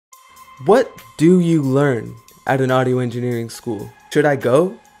What do you learn at an audio engineering school? Should I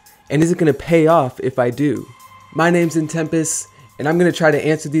go? And is it going to pay off if I do? My name's Intempus, and I'm going to try to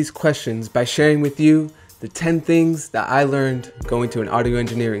answer these questions by sharing with you the 10 things that I learned going to an audio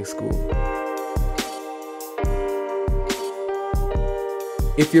engineering school.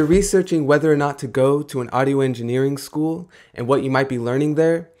 If you're researching whether or not to go to an audio engineering school and what you might be learning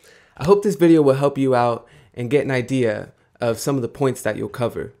there, I hope this video will help you out and get an idea of some of the points that you'll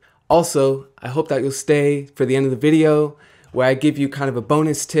cover. Also, I hope that you'll stay for the end of the video where I give you kind of a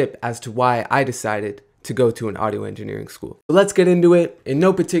bonus tip as to why I decided to go to an audio engineering school. So let's get into it. In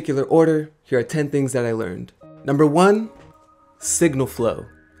no particular order, here are 10 things that I learned. Number 1, signal flow.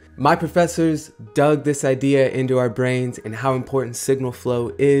 My professors dug this idea into our brains and how important signal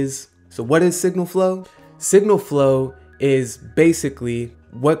flow is. So what is signal flow? Signal flow is basically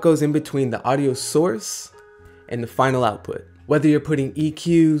what goes in between the audio source and the final output. Whether you're putting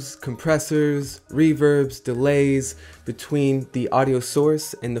EQs, compressors, reverbs, delays between the audio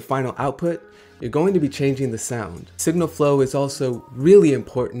source and the final output, you're going to be changing the sound. Signal flow is also really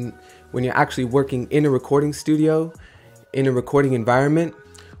important when you're actually working in a recording studio, in a recording environment,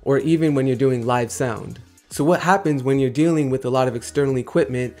 or even when you're doing live sound. So what happens when you're dealing with a lot of external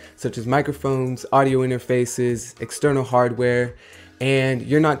equipment, such as microphones, audio interfaces, external hardware, and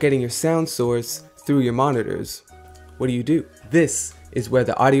you're not getting your sound source through your monitors? What do? This is where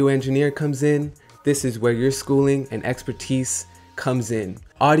the audio engineer comes in. This is where your schooling and expertise comes in.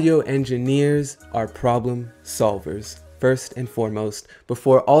 Audio engineers are problem solvers, first and foremost,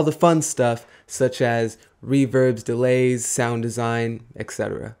 before all the fun stuff such as reverbs, delays, sound design,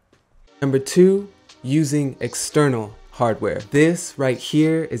 etc. Number 2, using external hardware. This right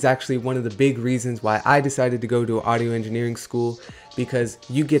here is actually one of the big reasons why I decided to go to an audio engineering school, because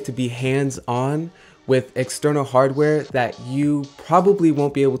you get to be hands-on with external hardware that you probably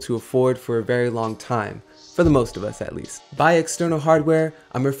won't be able to afford for a very long time, for the most of us at least. By external hardware,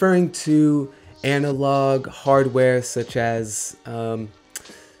 I'm referring to analog hardware such as analog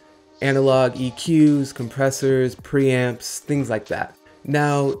EQs, compressors, preamps, things like that.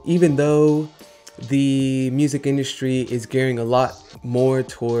 Now, even though the music industry is gearing a lot more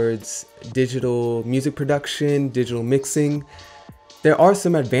towards digital music production, digital mixing, there are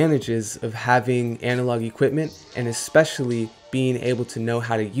some advantages of having analog equipment, and especially being able to know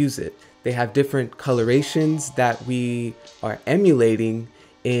how to use it. They have different colorations that we are emulating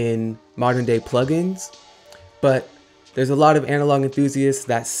in modern day plugins, but there's a lot of analog enthusiasts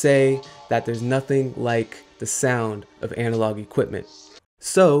that say that there's nothing like the sound of analog equipment.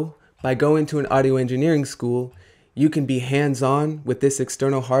 So by going to an audio engineering school, you can be hands-on with this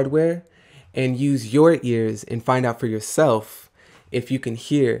external hardware and use your ears and find out for yourself if you can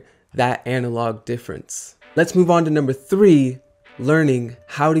hear that analog difference. Let's move on to number 3, learning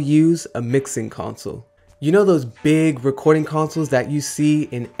how to use a mixing console. You know those big recording consoles that you see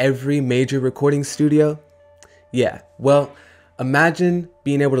in every major recording studio? Yeah, well, imagine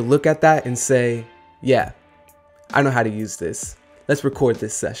being able to look at that and say, yeah, I know how to use this. Let's record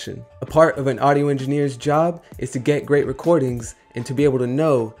this session. A part of an audio engineer's job is to get great recordings and to be able to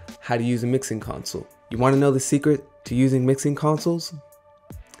know how to use a mixing console. You want to know the secret to using mixing consoles?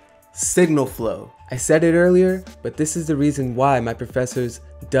 Signal flow. I said it earlier, but this is the reason why my professors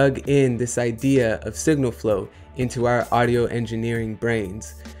dug in this idea of signal flow into our audio engineering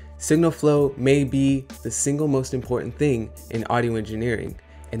brains. Signal flow may be the single most important thing in audio engineering,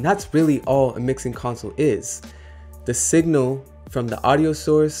 and that's really all a mixing console is. The signal from the audio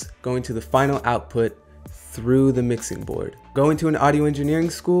source going to the final output through the mixing board. Going to an audio engineering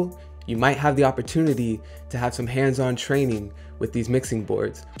school, you might have the opportunity to have some hands-on training with these mixing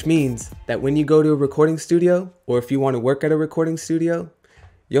boards, which means that when you go to a recording studio, or if you want to work at a recording studio,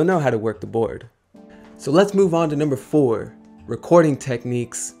 you'll know how to work the board. So let's move on to number 4, recording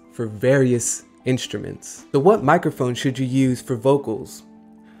techniques for various instruments. So what microphone should you use for vocals?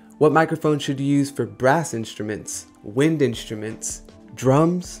 What microphone should you use for brass instruments, wind instruments,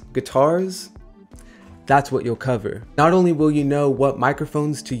 drums, guitars? That's what you'll cover. Not only will you know what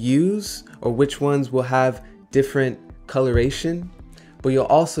microphones to use or which ones will have different coloration, but you'll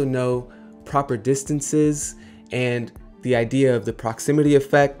also know proper distances and the idea of the proximity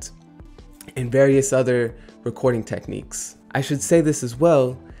effect and various other recording techniques. I should say this as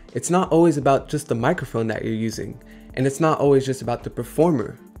well, it's not always about just the microphone that you're using, and it's not always just about the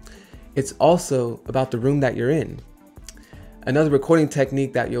performer. It's also about the room that you're in. Another recording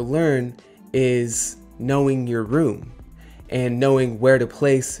technique that you'll learn is knowing your room and knowing where to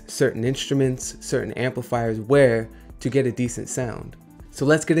place certain instruments, certain amplifiers where to get a decent sound. So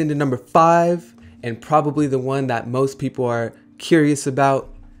let's get into number 5, and probably the one that most people are curious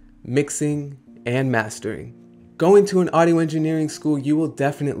about, mixing, and mastering. Going to an audio engineering school, you will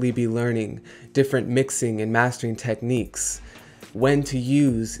definitely be learning different mixing and mastering techniques, when to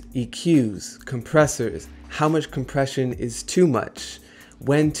use EQs, compressors, how much compression is too much,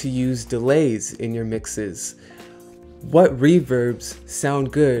 when to use delays in your mixes, what reverbs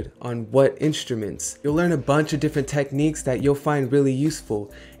sound good on what instruments. You'll learn a bunch of different techniques that you'll find really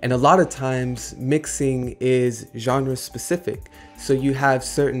useful. And a lot of times mixing is genre specific. So you have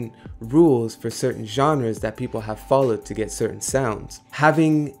certain rules for certain genres that people have followed to get certain sounds.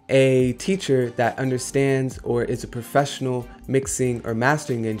 Having a teacher that understands or is a professional mixing or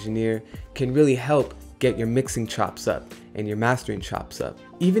mastering engineer can really help get your mixing chops up and your mastering chops up.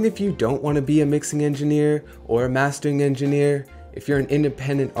 Even if you don't want to be a mixing engineer or a mastering engineer, if you're an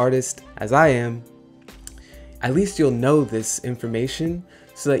independent artist, as I am, at least you'll know this information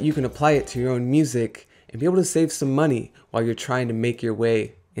so that you can apply it to your own music and be able to save some money while you're trying to make your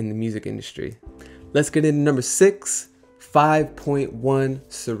way in the music industry. Let's get into number 6,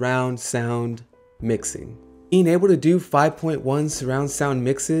 5.1 surround sound mixing. Being able to do 5.1 surround sound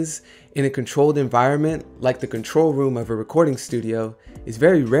mixes in a controlled environment like the control room of a recording studio is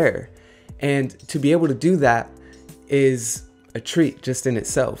very rare, and to be able to do that is a treat just in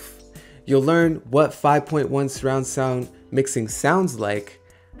itself. You'll learn what 5.1 surround sound mixing sounds like,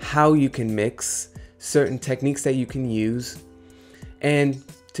 how you can mix, certain techniques that you can use, and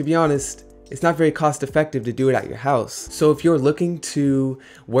to be honest, it's not very cost effective to do it at your house. So if you're looking to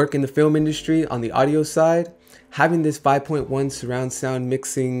work in the film industry on the audio side, having this 5.1 surround sound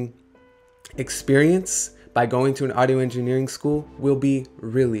mixing experience by going to an audio engineering school will be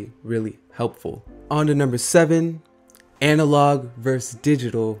really, really helpful. On to number 7, analog versus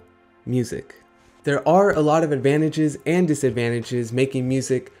digital music. There are a lot of advantages and disadvantages making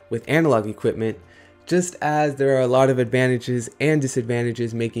music with analog equipment, just as there are a lot of advantages and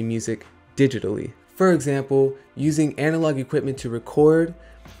disadvantages making music digitally. For example, using analog equipment to record,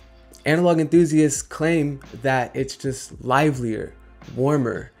 analog enthusiasts claim that it's just livelier,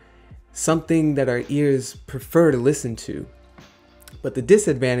 warmer, something that our ears prefer to listen to. But the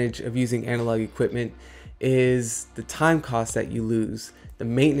disadvantage of using analog equipment is the time cost that you lose, the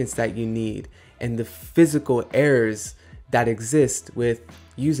maintenance that you need, and the physical errors that exist with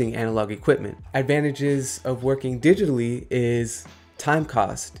using analog equipment. Advantages of working digitally is time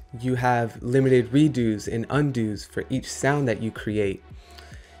cost. You have limited redos and undos for each sound that you create.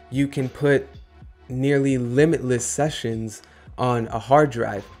 You can put nearly limitless sessions on a hard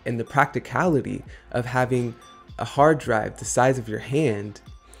drive, and the practicality of having a hard drive the size of your hand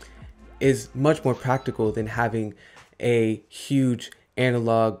is much more practical than having a huge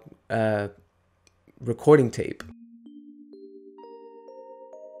analog recording tape.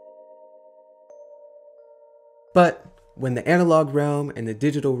 But when the analog realm and the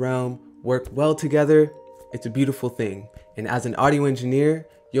digital realm work well together, it's a beautiful thing. And as an audio engineer,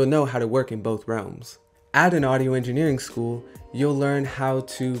 you'll know how to work in both realms. At an audio engineering school, you'll learn how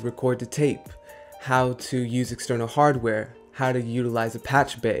to record to tape, how to use external hardware, how to utilize a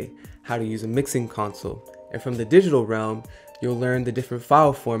patch bay, how to use a mixing console. And from the digital realm, you'll learn the different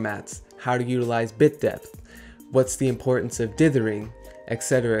file formats, how to utilize bit depth, what's the importance of dithering,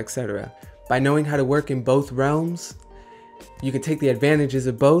 etc., etc. By knowing how to work in both realms, you can take the advantages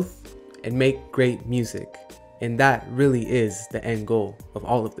of both and make great music. And that really is the end goal of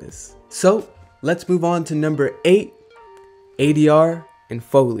all of this. So let's move on to number 8, ADR and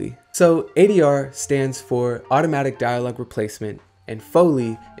Foley. So ADR stands for Automatic Dialogue Replacement, and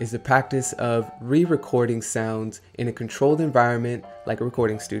Foley is the practice of re-recording sounds in a controlled environment like a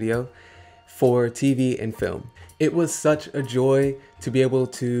recording studio for TV and film. It was such a joy to be able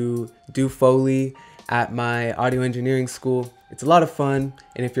to do Foley at my audio engineering school. It's a lot of fun,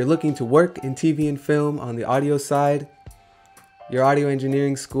 and if you're looking to work in TV and film on the audio side, your audio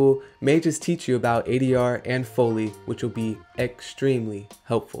engineering school may just teach you about ADR and Foley, which will be extremely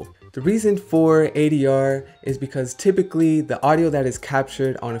helpful. The reason for ADR is because typically the audio that is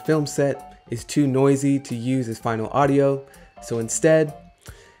captured on a film set is too noisy to use as final audio. So instead,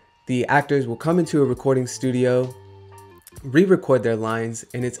 the actors will come into a recording studio, re-record their lines,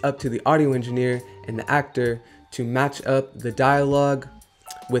 and it's up to the audio engineer and the actor to match up the dialogue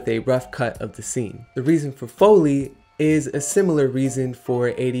with a rough cut of the scene. The reason for Foley is a similar reason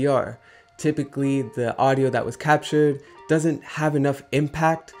for ADR. Typically, the audio that was captured doesn't have enough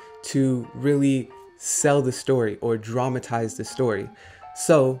impact to really sell the story or dramatize the story.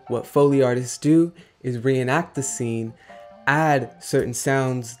 So what Foley artists do is reenact the scene, add certain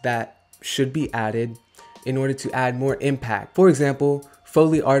sounds that should be added in order to add more impact. For example,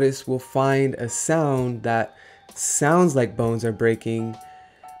 Foley artists will find a sound that sounds like bones are breaking,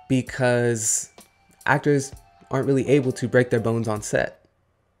 because actors aren't really able to break their bones on set,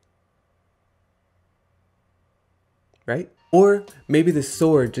 right? Or maybe the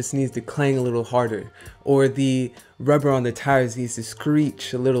sword just needs to clang a little harder, or the rubber on the tires needs to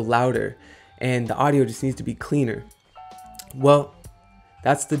screech a little louder, and the audio just needs to be cleaner. Well,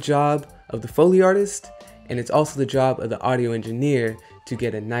 that's the job of the Foley artist, and it's also the job of the audio engineer to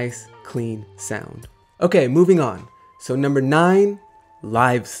get a nice, clean sound. Okay, moving on. So number 9,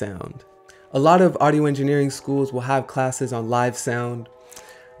 live sound. A lot of audio engineering schools will have classes on live sound.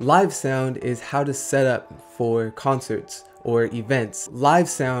 Live sound is how to set up for concerts or events. Live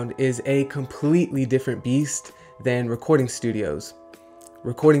sound is a completely different beast than recording studios.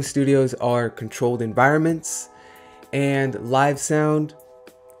 Recording studios are controlled environments, and live sound,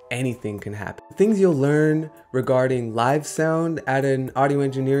 anything can happen. Things you'll learn regarding live sound at an audio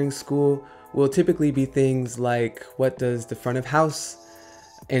engineering school will typically be things like, what does the front of house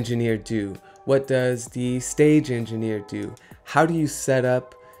engineer do? What does the stage engineer do? How do you set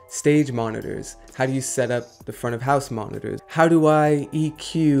up stage monitors? How do you set up the front of house monitors? How do I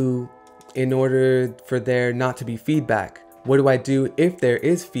EQ in order for there not to be feedback? What do I do if there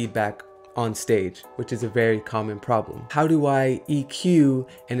is feedback on stage, which is a very common problem? How do I EQ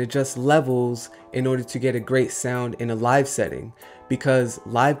and adjust levels in order to get a great sound in a live setting? Because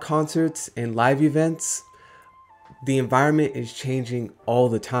live concerts and live events, the environment is changing all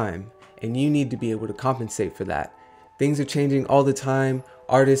the time, and you need to be able to compensate for that. Things are changing all the time.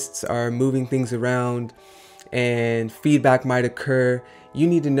 Artists are moving things around, and feedback might occur. You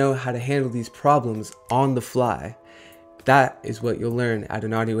need to know how to handle these problems on the fly. That is what you'll learn at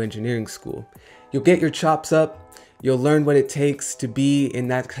an audio engineering school. You'll get your chops up, you'll learn what it takes to be in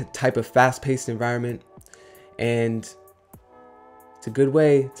that type of fast-paced environment, and it's a good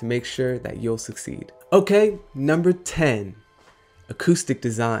way to make sure that you'll succeed. Okay, number 10, acoustic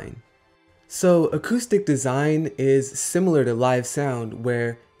design. So acoustic design is similar to live sound,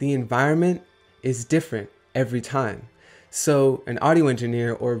 where the environment is different every time. So an audio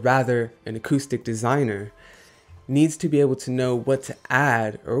engineer, or rather an acoustic designer, needs to be able to know what to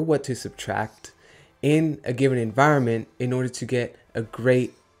add or what to subtract in a given environment in order to get a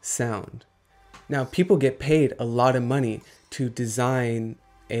great sound. Now, people get paid a lot of money to design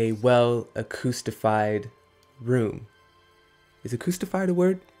a well acoustified room. Is acoustified a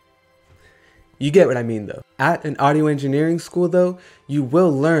word? You get what I mean though. At an audio engineering school though, you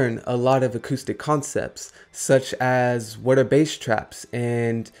will learn a lot of acoustic concepts, such as what are bass traps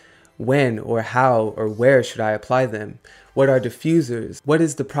and when or how or where should I apply them? What are diffusers? What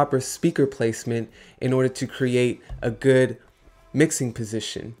is the proper speaker placement in order to create a good mixing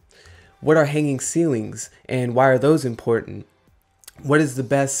position? What are hanging ceilings and why are those important? What is the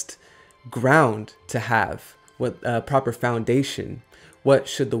best ground to have? What proper foundation? What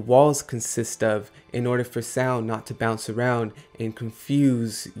should the walls consist of in order for sound not to bounce around and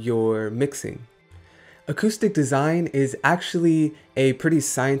confuse your mixing? Acoustic design is actually a pretty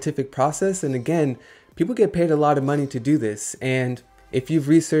scientific process, and again, people get paid a lot of money to do this, and if you've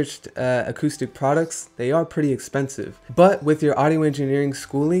researched acoustic products, they are pretty expensive. But with your audio engineering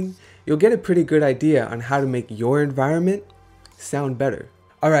schooling, you'll get a pretty good idea on how to make your environment sound better.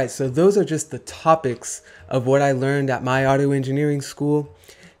 Alright, so those are just the topics of what I learned at my audio engineering school.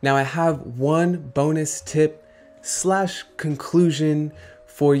 Now I have one bonus tip / conclusion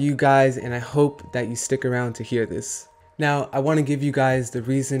for you guys, and I hope that you stick around to hear this. Now, I want to give you guys the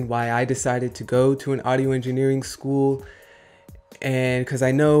reason why I decided to go to an audio engineering school, and because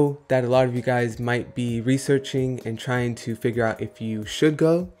I know that a lot of you guys might be researching and trying to figure out if you should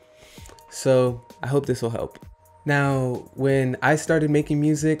go. So I hope this will help. Now, when I started making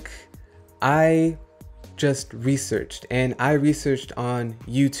music, I just researched, and I researched on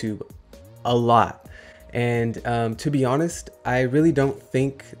YouTube a lot. And to be honest, I really don't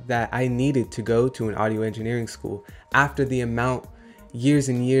think that I needed to go to an audio engineering school after the amount, years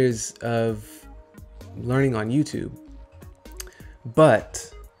and years of learning on YouTube.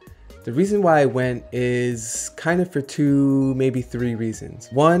 But the reason why I went is kind of for 2, maybe 3 reasons.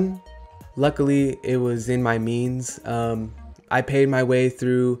 One, luckily it was in my means. I paid my way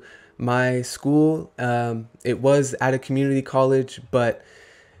through my school. It was at a community college, but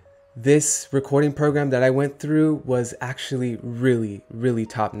this recording program that I went through was actually really, really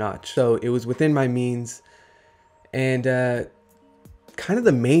top notch. So it was within my means, and kind of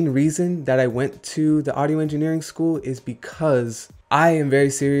the main reason that I went to the audio engineering school is because I am very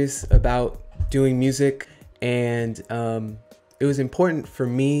serious about doing music, and it was important for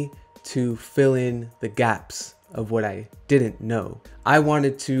me to fill in the gaps of what I didn't know. I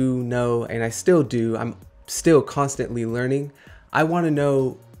wanted to know, and I still do, I'm still constantly learning. I want to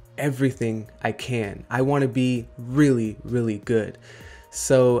know everything I can. I want to be really, really good.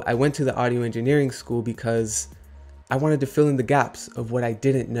 So I went to the audio engineering school because I wanted to fill in the gaps of what I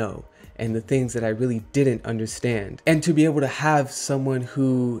didn't know and the things that I really didn't understand. And to be able to have someone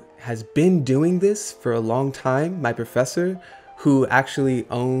who has been doing this for a long time, my professor, who actually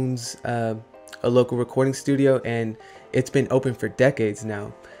owns a local recording studio, and it's been open for decades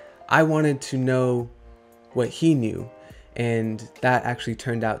now. I wanted to know what he knew, and that actually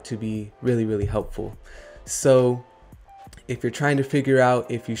turned out to be really, really helpful. So if you're trying to figure out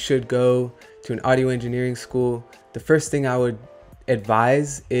if you should go to an audio engineering school, the first thing I would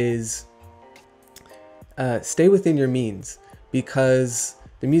advise is stay within your means, because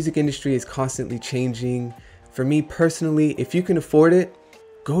the music industry is constantly changing. For me personally, if you can afford it,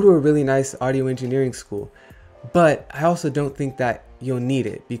 go to a really nice audio engineering school. But I also don't think that you'll need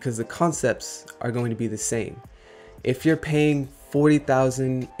it, because the concepts are going to be the same. If you're paying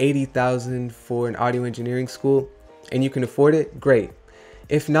 $40,000, $80,000 for an audio engineering school and you can afford it, great.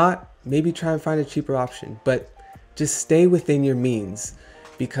 If not, maybe try and find a cheaper option, but just stay within your means,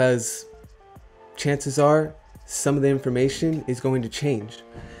 because chances are some of the information is going to change.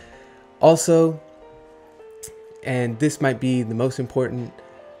 Also, and this might be the most important,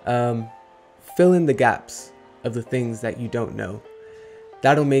 fill in the gaps of the things that you don't know.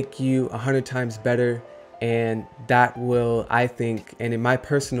 That'll make you 100 times better, and that will, I think, and in my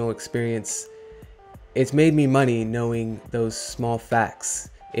personal experience, it's made me money knowing those small facts.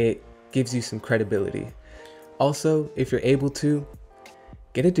 It gives you some credibility. Also, if you're able to,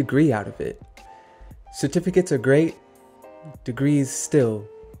 get a degree out of it. Certificates are great, degrees still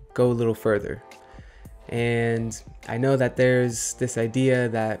go a little further. And I know that there's this idea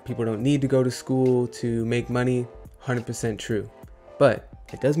that people don't need to go to school to make money, 100% true. But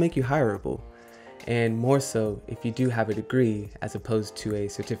it does make you hireable, and more so if you do have a degree as opposed to a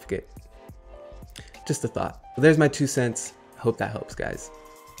certificate. Just a thought. Well, there's my 2 cents. Hope that helps, guys.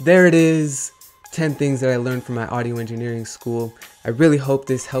 There it is. 10 things that I learned from my audio engineering school. I really hope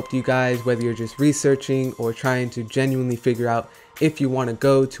this helped you guys, whether you're just researching or trying to genuinely figure out if you want to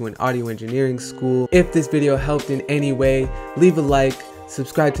go to an audio engineering school. If this video helped in any way, leave a like,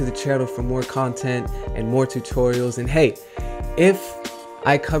 subscribe to the channel for more content and more tutorials. And hey, if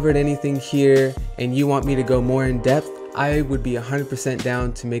I covered anything here and you want me to go more in depth, I would be 100%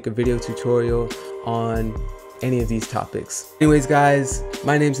 down to make a video tutorial on any of these topics. Anyways guys,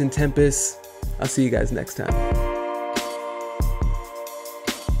 my name's Intempus. I'll see you guys next time.